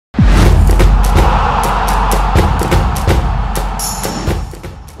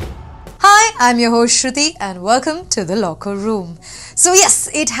I'm your host Shruthi and welcome to the Locker Room. So yes,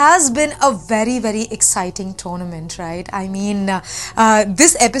 it has been a very exciting tournament, right? I mean,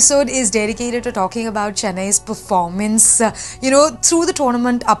 this episode is dedicated to talking about Chennai's performance, through the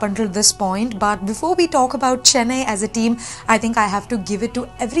tournament up until this point. But before we talk about Chennai as a team, I think I have to give it to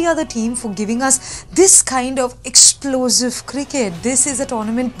every other team for giving us this kind of explosive cricket. This is a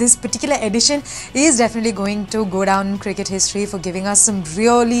tournament, this particular edition is definitely going to go down in cricket history for giving us some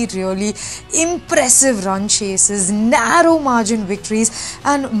really impressive run chases, narrow margin victories,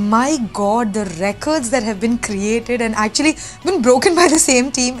 and my god, the records that have been created and actually been broken by the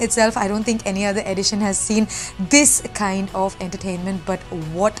same team itself. I don't think any other edition has seen this kind of entertainment, but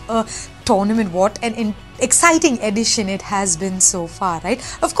what a tournament, what an exciting edition it has been so far, right?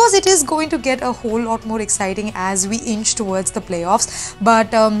 Of course, it is going to get a whole lot more exciting as we inch towards the playoffs.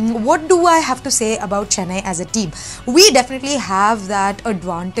 But what do I have to say about Chennai as a team? We definitely have that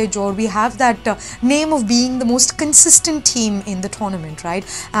advantage, or we have that name of being the most consistent team in the tournament, right?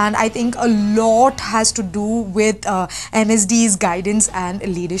 And I think a lot has to do with MSD's guidance and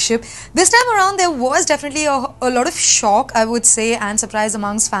leadership. This time around, there was definitely a lot of shock, I would say, and surprise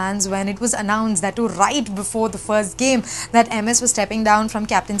amongst fans when it was announced that right before the first game that MS was stepping down from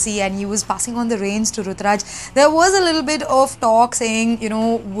captaincy and he was passing on the reins to Rutraj. There was a little bit of talk saying,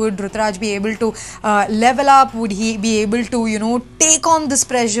 would Rutraj be able to level up? Would he be able to, take on this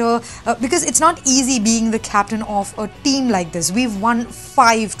pressure? Because it's not easy being the captain of a team like this. We've won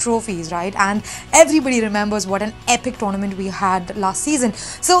 5 trophies, right? And everybody remembers what an epic tournament we had last season.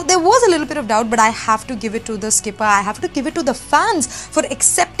 So there was a little bit of doubt, but I have to give it to the skipper. I have to give it to the fans for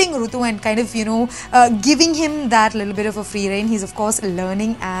accepting Rutu and kind of, giving him that little bit of a free rein. He's of course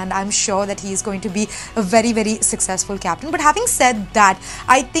learning, and I'm sure that he is going to be a very successful captain. But having said that,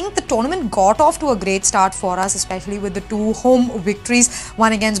 I think the tournament got off to a great start for us, especially with the 2 home victories,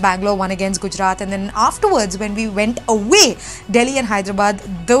 one against Bangalore, one against Gujarat, and then afterwards when we went away, Delhi and Hyderabad,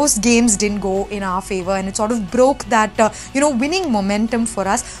 those games didn't go in our favor, and it sort of broke that winning momentum for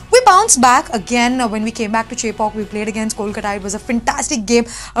us. We bounced back again when we came back to Chepauk. We played against Kolkata. It was a fantastic game.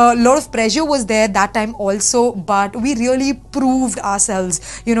 A lot of pressure was there that time also, but we really proved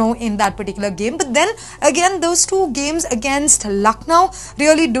ourselves, in that particular game. But then again, those 2 games against Lucknow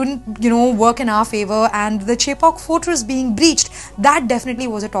really didn't, work in our favor, and the Chepauk fortress being breached, that definitely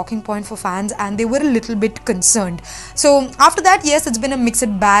was a talking point for fans, and they were a little bit concerned. So after that, yes, it's been a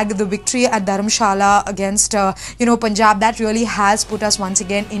mixed bag. The victory at Dharamshala against, Punjab, that really has put us once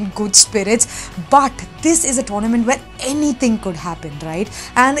again in good spirits. But this is a tournament where anything could happen, right?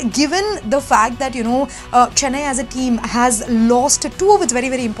 And given the fact that, Chennai as a team has lost 2 of its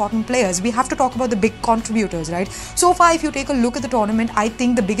very important players, we have to talk about the big contributors, right? So far, if you take a look at the tournament, I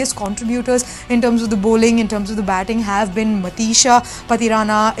think the biggest contributors in terms of the bowling, in terms of the batting, have been Matisha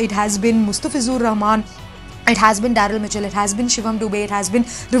Patirana, it has been Mustafizur Rahman, it has been Daryl Mitchell, it has been Shivam Dubey, it has been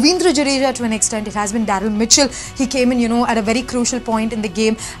Ravindra Jadeja to an extent, it has been Daryl Mitchell. He came in, at a very crucial point in the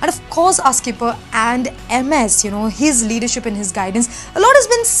game. And of course, our skipper and MS, his leadership and his guidance. A lot has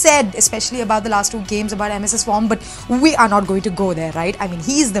been said, especially about the last 2 games, about MS's form, but we are not going to go there, right? I mean,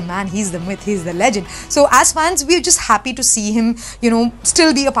 he's the man, he's the myth, he's the legend. So as fans, we're just happy to see him,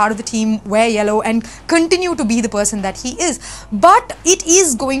 still be a part of the team, wear yellow, and continue to be the person that he is. But it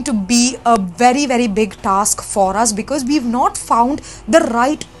is going to be a very big task for us because we've not found the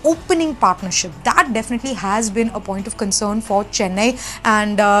right opening partnership. That definitely has been a point of concern for Chennai,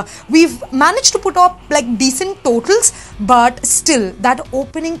 and we've managed to put up like decent totals, but still that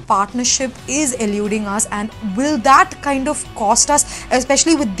opening partnership is eluding us. And will that kind of cost us,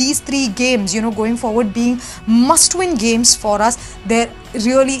 especially with these 3 games, going forward being must-win games for us? There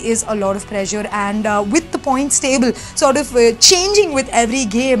really is a lot of pressure, and with the points table sort of changing with every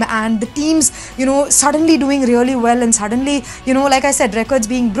game, and the teams suddenly doing really well, and suddenly like I said, records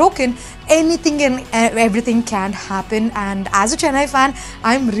being broken, anything and everything can happen. And as a Chennai fan,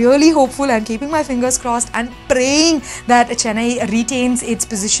 I'm really hopeful and keeping my fingers crossed and praying that Chennai retains its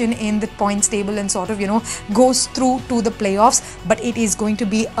position in the points table and sort of goes through to the playoffs. But it is going to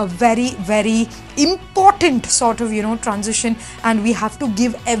be a very important sort of transition, and we have to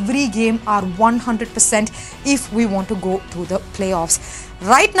give every game our 100% if we want to go to the playoffs.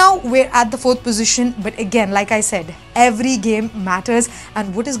 Right now, we're at the 4th position, but again, like I said, every game matters,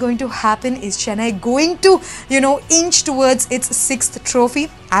 and what is going to happen is Chennai going to, inch towards its 6th trophy.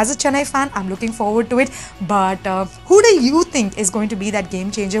 As a Chennai fan, I'm looking forward to it, but who do you think is going to be that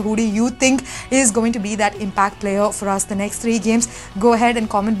game changer? Who do you think is going to be that impact player for us the next 3 games? Go ahead and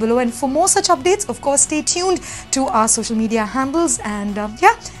comment below, and for more such updates, of course, stay tuned to our social media handles, and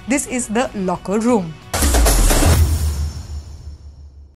this is the Locker Room.